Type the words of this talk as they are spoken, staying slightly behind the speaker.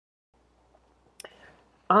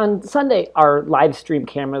On Sunday, our live stream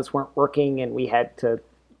cameras weren't working and we had to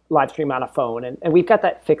live stream on a phone, and we've got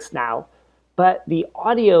that fixed now. But the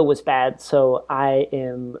audio was bad, so I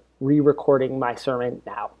am re recording my sermon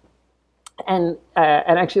now. And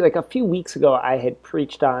actually, like a few weeks ago, I had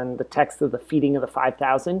preached on the text of the feeding of the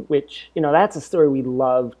 5,000, which, that's a story we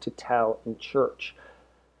love to tell in church.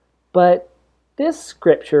 But this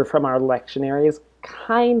scripture from our lectionary is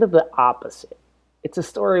kind of the opposite. It's a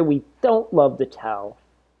story we don't love to tell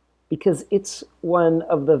because it's one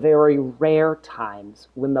of the very rare times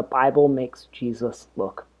when the Bible makes Jesus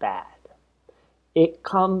look bad. It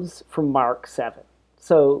comes from Mark 7.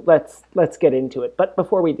 So let's get into it. But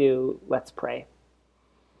before we do, let's pray.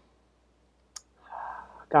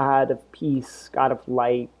 God of peace, God of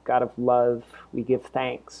light, God of love, we give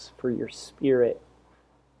thanks for your Spirit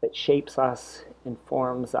that shapes us,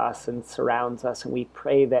 informs us, and surrounds us. And we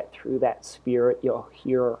pray that through that Spirit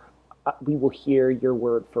we will hear your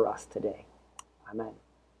word for us today. Amen.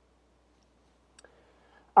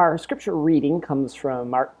 Our scripture reading comes from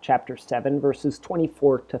Mark chapter 7, verses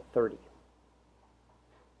 24 to 30.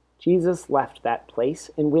 Jesus left that place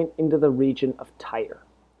and went into the region of Tyre.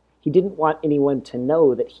 He didn't want anyone to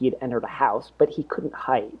know that he had entered a house, but he couldn't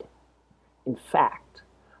hide. In fact,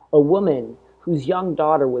 a woman whose young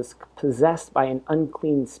daughter was possessed by an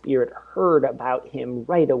unclean spirit heard about him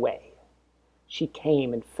right away. She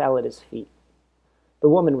came and fell at his feet. The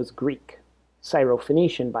woman was Greek,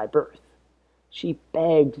 Syrophoenician by birth. She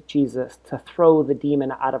begged Jesus to throw the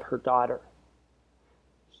demon out of her daughter.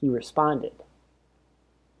 He responded,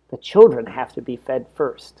 "The children have to be fed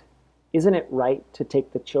first. Isn't it right to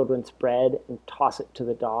take the children's bread and toss it to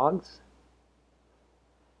the dogs?"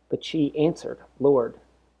 But she answered, "Lord,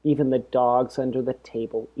 even the dogs under the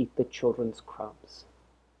table eat the children's crumbs."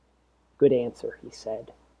 "Good answer," he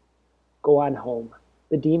said. "Go on home.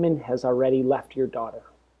 The demon has already left your daughter."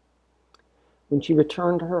 When she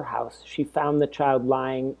returned to her house, she found the child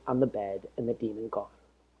lying on the bed and the demon gone.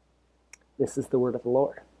 This is the word of the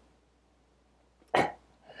Lord.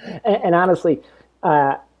 And honestly,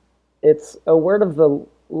 it's a word of the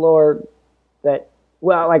Lord that,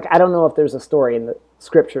 I don't know if there's a story in the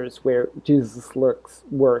scriptures where Jesus looks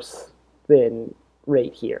worse than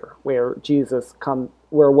right here, where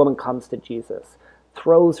a woman comes to Jesus,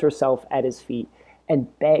 throws herself at his feet,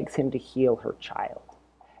 and begs him to heal her child.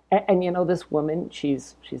 And this woman,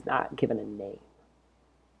 she's not given a name.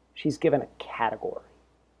 She's given a category: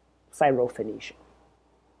 Syrophoenician,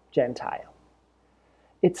 Gentile.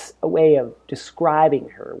 It's a way of describing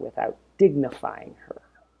her without dignifying her.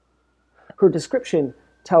 Her description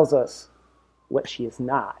tells us what she is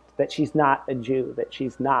not, that she's not a Jew, that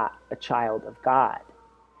she's not a child of God.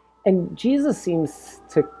 And Jesus seems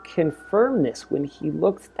to confirm this when he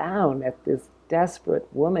looks down at this desperate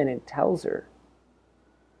woman and tells her,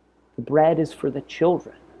 the bread is for the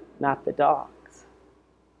children, not the dogs.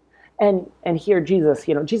 And here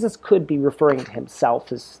Jesus could be referring to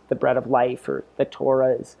himself as the bread of life, or the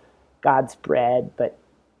Torah as God's bread, but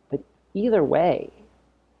either way,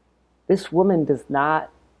 this woman does not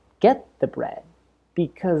get the bread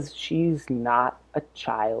because she's not a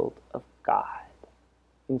child of God.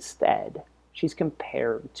 Instead, she's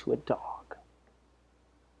compared to a dog.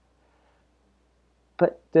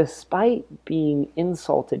 But despite being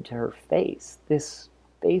insulted to her face, this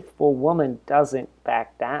faithful woman doesn't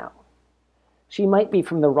back down. She might be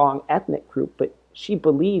from the wrong ethnic group, but she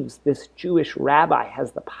believes this Jewish rabbi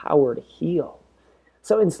has the power to heal.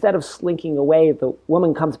 So instead of slinking away, the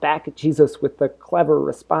woman comes back at Jesus with the clever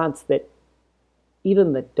response that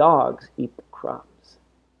even the dogs eat the crumbs.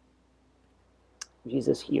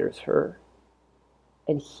 Jesus hears her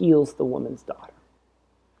and heals the woman's daughter.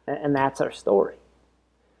 And that's our story.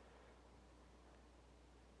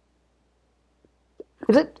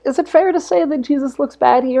 Is it fair to say that Jesus looks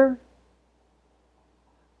bad here?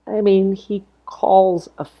 I mean, he calls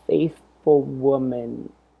a faithful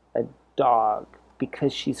woman a dog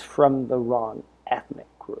because she's from the wrong ethnic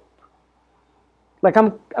group.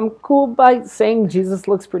 I'm cool by saying Jesus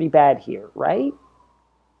looks pretty bad here, right?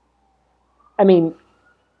 I mean,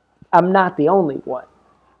 I'm not the only one.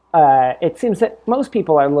 It seems that most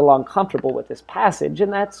people are a little uncomfortable with this passage,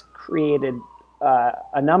 and that's created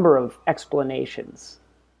a number of explanations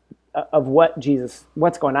of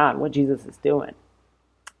what's going on, what Jesus is doing.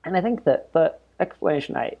 And I think that the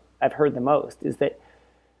explanation I've heard the most is that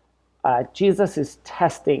Jesus is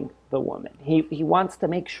testing the woman. He wants to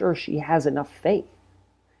make sure she has enough faith.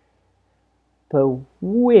 But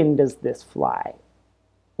when does this fly?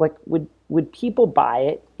 Would people buy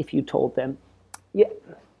it if you told them, yeah,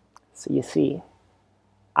 so you see,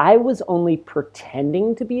 I was only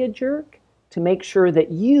pretending to be a jerk to make sure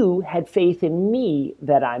that you had faith in me,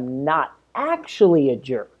 that I'm not actually a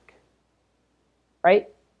jerk, right?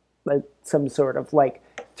 Like some sort of like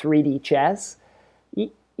 3D chess.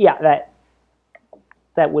 Yeah,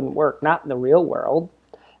 that wouldn't work, not in the real world.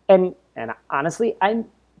 And honestly,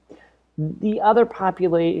 the other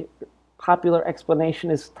popular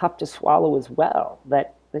explanation is tough to swallow as well,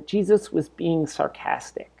 that Jesus was being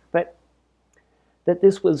sarcastic, that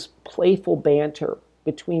this was playful banter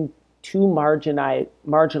between two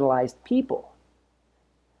marginalized people.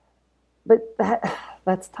 But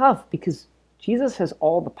that's tough because Jesus has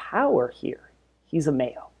all the power here. He's a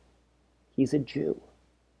male. He's a Jew.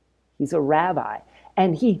 He's a rabbi.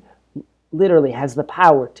 And he literally has the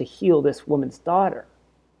power to heal this woman's daughter.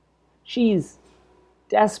 She's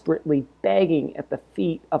desperately begging at the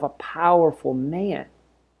feet of a powerful man.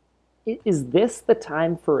 Is this the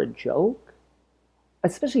time for a joke?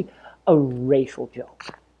 Especially a racial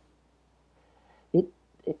joke.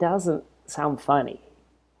 It doesn't sound funny.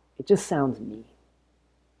 It just sounds mean.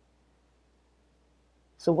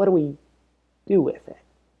 So what do we do with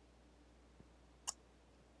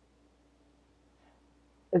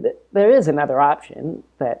it? There is another option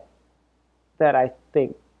that I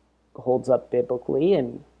think holds up biblically,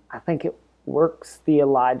 and I think it works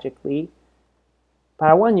theologically. But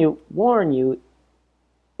I want to warn you,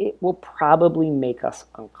 it will probably make us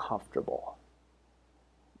uncomfortable,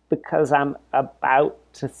 because I'm about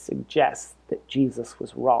to suggest that Jesus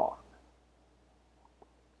was wrong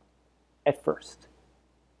at first.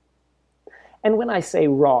 And when I say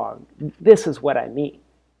wrong, this is what I mean.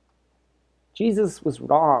 Jesus was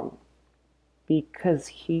wrong because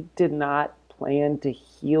he did not plan to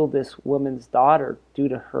heal this woman's daughter due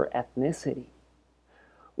to her ethnicity.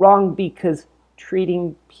 Wrong because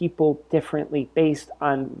treating people differently based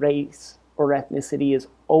on race or ethnicity is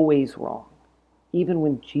always wrong, even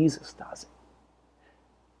when Jesus does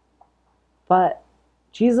it. But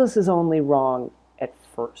Jesus is only wrong at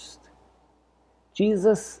first.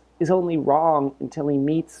 Jesus is only wrong until he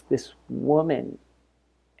meets this woman,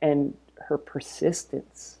 and her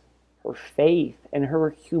persistence, her faith, and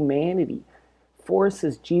her humanity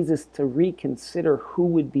forces Jesus to reconsider who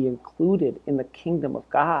would be included in the kingdom of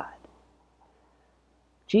God.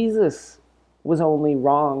 Jesus was only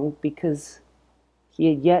wrong because he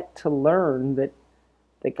had yet to learn that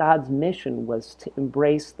God's mission was to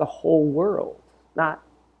embrace the whole world, not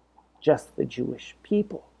just the Jewish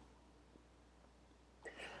people.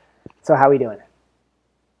 So how are we doing?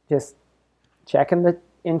 Just checking the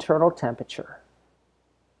internal temperature.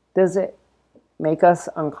 Does it make us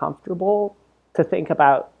uncomfortable to think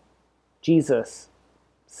about Jesus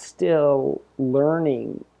still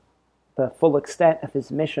learning the full extent of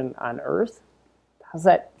his mission on earth? How's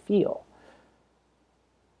that feel?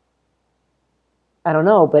 I don't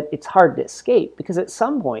know, but it's hard to escape, because at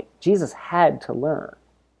some point Jesus had to learn.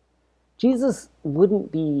 Jesus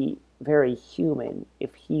wouldn't be very human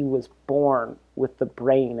if he was born with the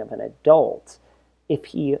brain of an adult, if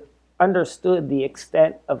he understood the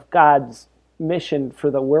extent of God's mission for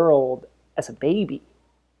the world as a baby,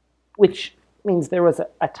 which means there was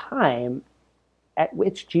a time at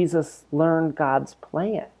which Jesus learned God's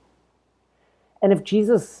plan. And if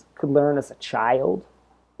Jesus could learn as a child,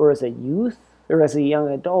 or as a youth, or as a young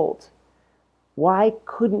adult, why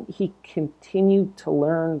couldn't he continue to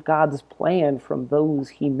learn God's plan from those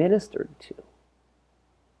he ministered to?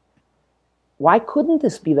 Why couldn't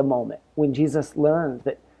this be the moment when Jesus learned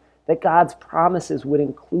that God's promises would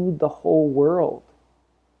include the whole world,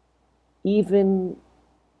 even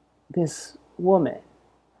this woman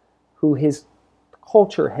who his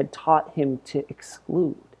culture had taught him to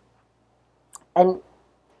exclude?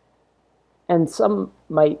 And some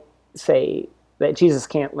might say that Jesus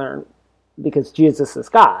can't learn because Jesus is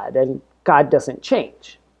God and God doesn't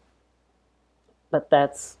change. But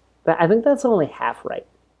I think that's only half right.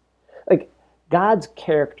 Like, God's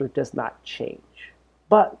character does not change,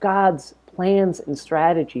 but God's plans and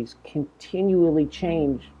strategies continually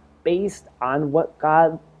change based on what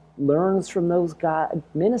God learns from those God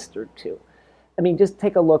ministered to. I mean, just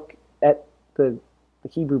take a look at the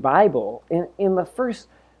Hebrew Bible. In the first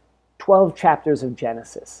 12 chapters of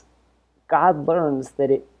Genesis, God learns that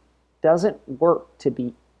it doesn't work to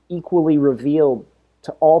be equally revealed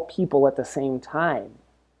to all people at the same time.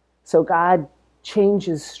 So God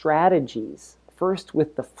changes strategies, first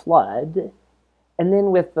with the flood, and then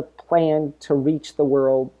with the plan to reach the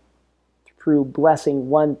world through blessing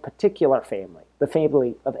one particular family, the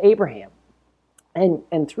family of Abraham.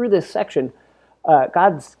 And through this section,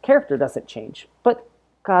 God's character doesn't change, but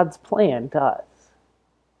God's plan does.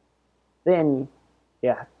 Then,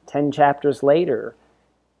 10 chapters later,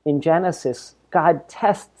 in Genesis, God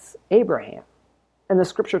tests Abraham. And the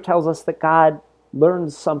scripture tells us that God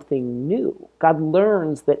learns something new. God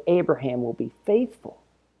learns that Abraham will be faithful.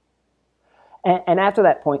 And after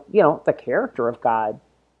that point, the character of God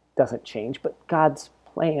doesn't change, but God's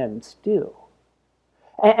plans do.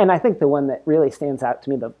 And I think the one that really stands out to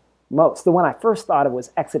me the most, the one I first thought of,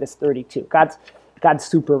 was Exodus 32. God's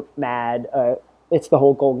super mad. It's the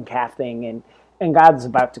whole golden calf thing, and God's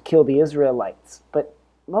about to kill the Israelites. But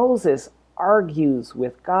Moses argues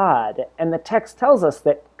with God, and the text tells us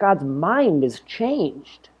that God's mind is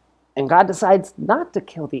changed, and God decides not to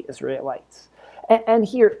kill the Israelites. And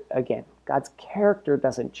here, again, God's character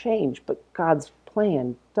doesn't change, but God's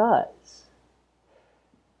plan does.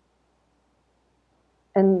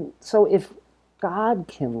 And so if God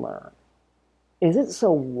can learn, is it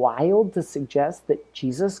so wild to suggest that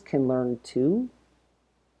Jesus can learn too?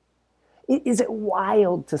 Is it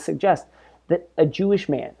wild to suggest that a Jewish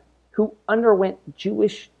man who underwent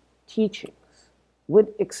Jewish teachings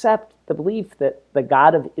would accept the belief that the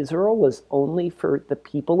God of Israel was only for the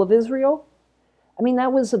people of Israel? I mean,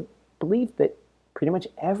 that was a belief that pretty much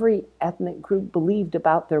every ethnic group believed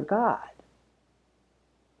about their God.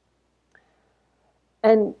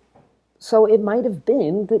 And so it might have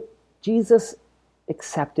been that Jesus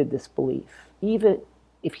accepted this belief, even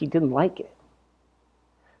if he didn't like it.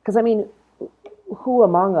 Because, I mean, who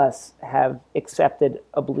among us have accepted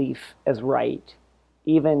a belief as right,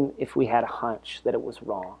 even if we had a hunch that it was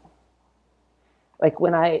wrong? Like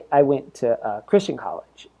when I went to Christian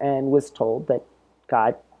college and was told that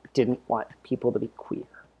God didn't want people to be queer.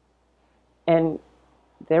 And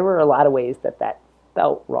there were a lot of ways that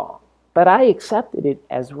felt wrong. But I accepted it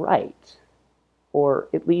as right, or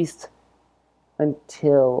at least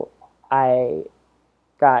until I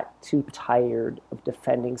got too tired of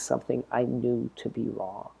defending something I knew to be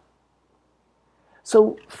wrong.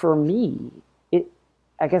 So for me,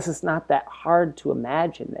 I guess it's not that hard to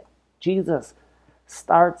imagine that Jesus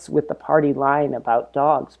starts with the party line about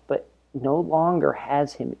dogs, but no longer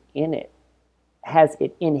has it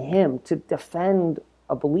in him to defend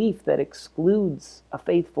a belief that excludes a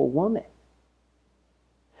faithful woman.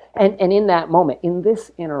 And in that moment, in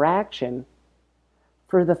this interaction,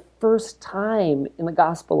 for the first time in the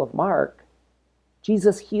Gospel of Mark,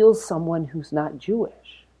 Jesus heals someone who's not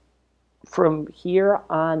Jewish. From here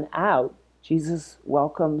on out, Jesus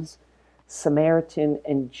welcomes Samaritan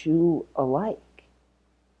and Jew alike.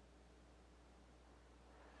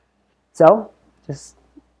 So, just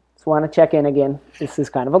want to check in again. This is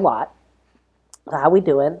kind of a lot. How we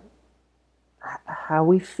doing? How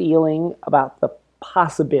we feeling about the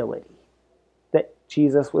possibility that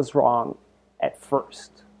Jesus was wrong at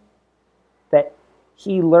first? That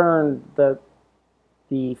he learned the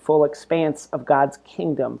full expanse of God's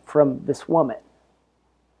kingdom from this woman.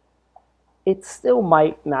 It still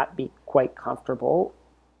might not be quite comfortable,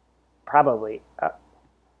 probably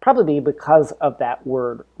because of that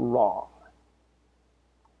word wrong.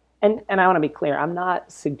 And I want to be clear, I'm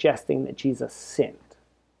not suggesting that Jesus sinned.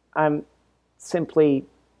 I'm simply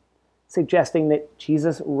suggesting that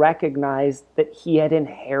Jesus recognized that he had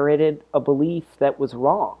inherited a belief that was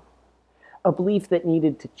wrong, a belief that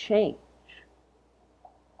needed to change.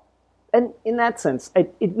 And in that sense,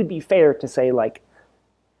 it would be fair to say, like,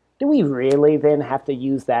 do we really then have to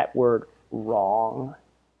use that word wrong?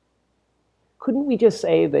 Couldn't we just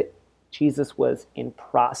say that Jesus was in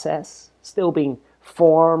process, still being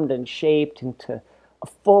formed and shaped into a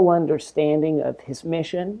full understanding of his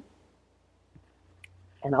mission?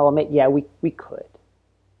 And I'll admit, yeah, we could.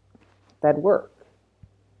 That'd work.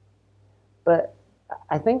 But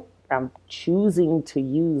I think I'm choosing to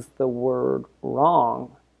use the word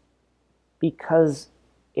wrong because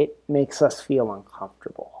it makes us feel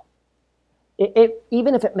uncomfortable.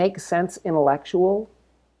 Even if it makes sense intellectual,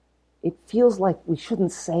 it feels like we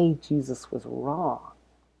shouldn't say Jesus was wrong.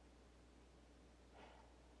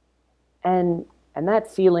 And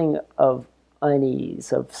that feeling of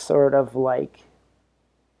unease, of sort of like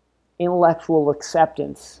intellectual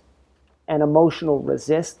acceptance and emotional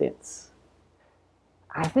resistance,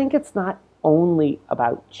 I think it's not only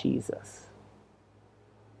about Jesus.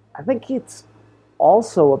 I think it's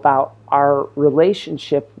also about our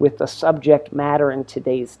relationship with the subject matter in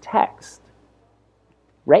today's text,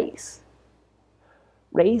 race.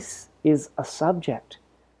 Race is a subject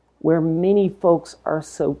where many folks are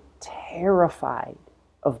so terrified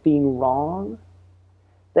of being wrong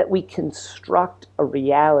that we construct a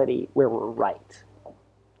reality where we're right.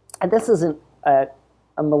 And this isn't a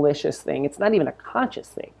malicious thing. It's not even a conscious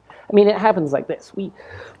thing. I mean, it happens like this. We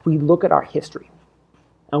look at our history,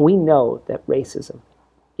 and we know that racism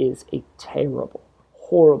is a terrible,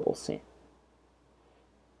 horrible sin.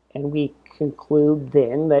 And we conclude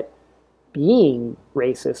then that being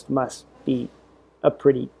racist must be a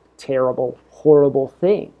pretty terrible, horrible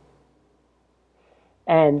thing.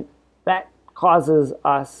 And that causes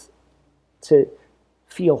us to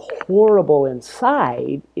feel horrible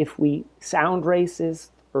inside if we sound racist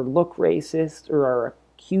or look racist or are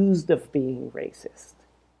accused of being racist.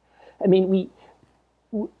 I mean,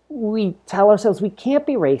 we tell ourselves we can't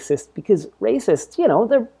be racist because racists,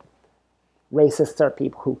 racists are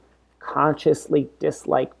people who consciously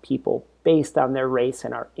dislike people based on their race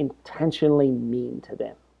and are intentionally mean to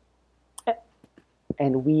them.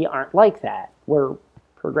 And we aren't like that. We're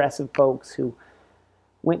progressive folks who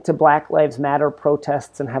went to Black Lives Matter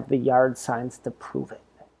protests and have the yard signs to prove it.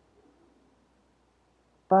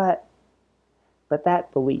 But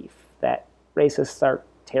that belief that racists are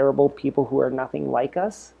terrible people who are nothing like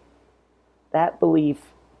us, that belief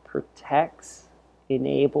protects,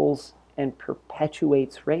 enables, and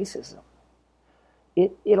perpetuates racism.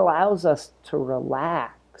 It allows us to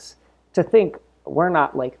relax, to think we're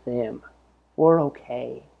not like them, we're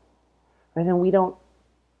okay. And then we don't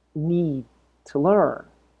need to learn.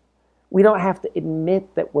 We don't have to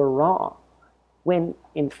admit that we're wrong, when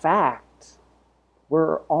in fact,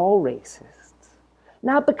 we're all racists.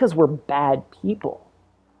 Not because we're bad people,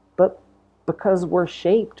 but because we're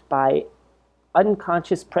shaped by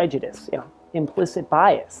unconscious prejudice, implicit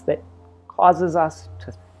bias that causes us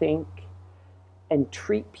to think and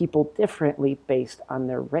treat people differently based on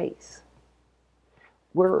their race.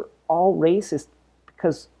 We're all racist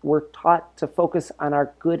because we're taught to focus on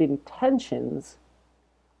our good intentions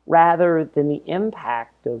rather than the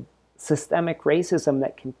impact of systemic racism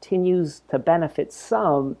that continues to benefit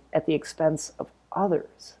some at the expense of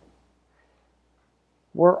others.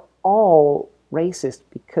 We're all racist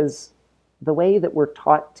because the way that we're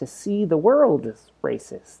taught to see the world is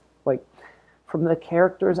racist. Like, from the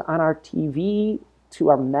characters on our TV to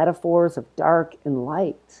our metaphors of dark and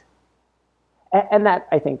light. And that,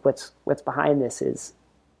 I think, what's behind this is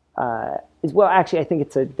well, actually, I think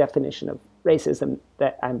it's a definition of racism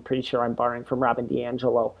that I'm pretty sure I'm borrowing from Robin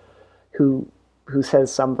DiAngelo, who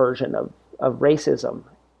says some version of racism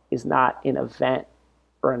is not an event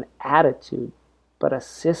or an attitude, but a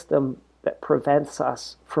system that prevents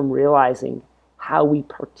us from realizing how we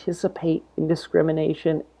participate in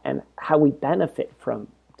discrimination and how we benefit from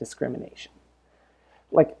discrimination.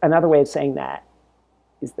 Like, another way of saying that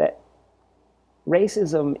is that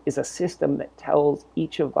racism is a system that tells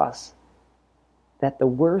each of us that the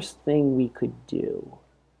worst thing we could do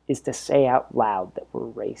is to say out loud that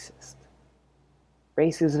we're racist.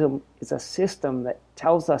 Racism is a system that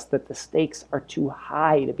tells us that the stakes are too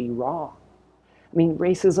high to be wrong. I mean,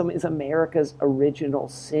 racism is America's original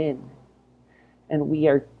sin, and we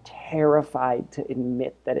are terrified to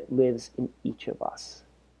admit that it lives in each of us.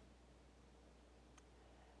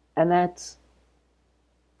 And that's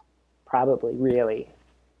probably really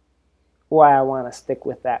why I want to stick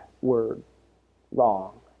with that word,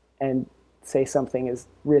 wrong, and say something as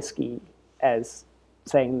risky as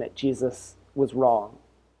saying that Jesus was wrong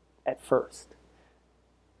at first.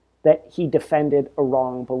 That he defended a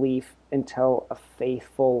wrong belief until a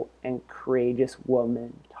faithful and courageous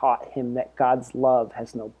woman taught him that God's love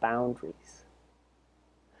has no boundaries.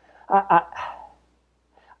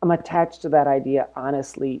 I'm attached to that idea,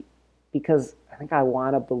 honestly, because I think I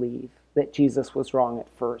want to believe that Jesus was wrong at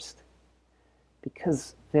first,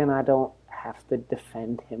 because then I don't have to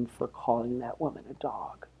defend him for calling that woman a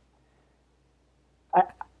dog.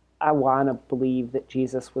 I want to believe that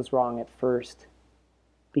Jesus was wrong at first,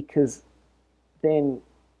 because then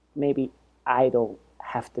maybe I don't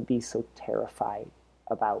have to be so terrified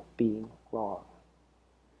about being wrong.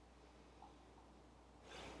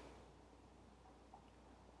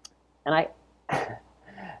 And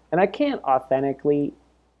I can't authentically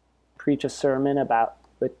preach a sermon about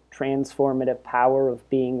the transformative power of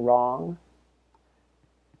being wrong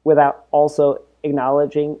without also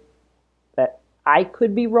acknowledging that I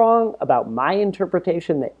could be wrong about my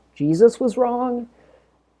interpretation that Jesus was wrong.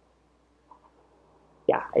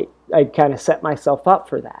 Yeah, I kind of set myself up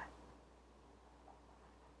for that.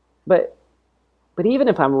 But even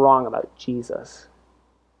if I'm wrong about Jesus,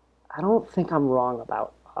 I don't think I'm wrong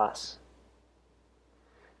about us.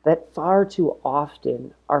 That far too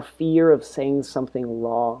often our fear of saying something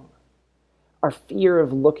wrong, our fear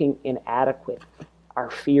of looking inadequate, our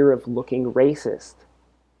fear of looking racist,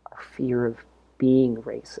 our fear of being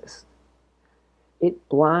racist, it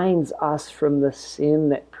blinds us from the sin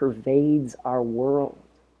that pervades our world.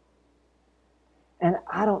 And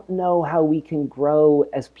I don't know how we can grow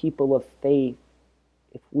as people of faith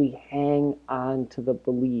if we hang on to the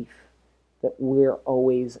belief that we're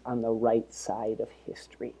always on the right side of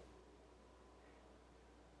history.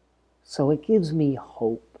 So it gives me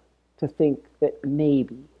hope to think that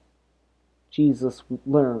maybe Jesus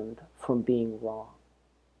learned from being wrong.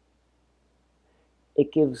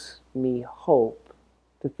 It gives me hope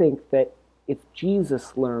to think that if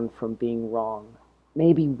Jesus learned from being wrong,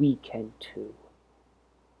 maybe we can too.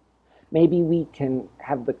 Maybe we can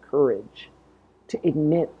have the courage to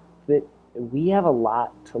admit that we have a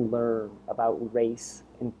lot to learn about race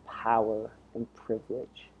and power and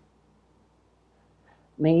privilege.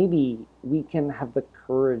 Maybe we can have the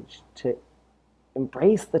courage to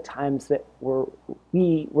embrace the times that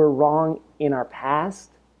we were wrong in our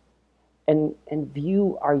past and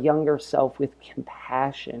view our younger self with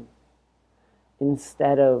compassion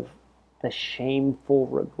instead of the shameful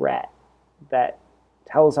regret that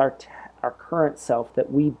tells our current self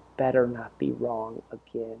that we better not be wrong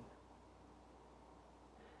again.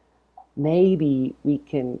 Maybe we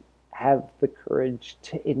can have the courage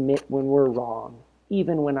to admit when we're wrong,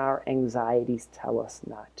 even when our anxieties tell us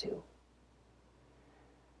not to.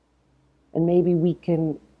 And maybe we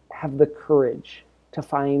can have the courage to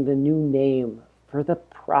find a new name for the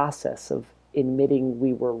process of admitting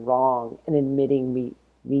we were wrong and admitting we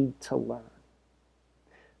need to learn.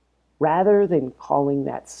 Rather than calling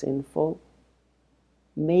that sinful,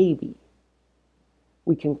 maybe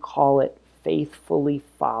we can call it faithfully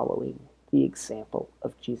following the example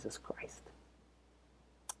of Jesus Christ.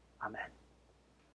 Amen.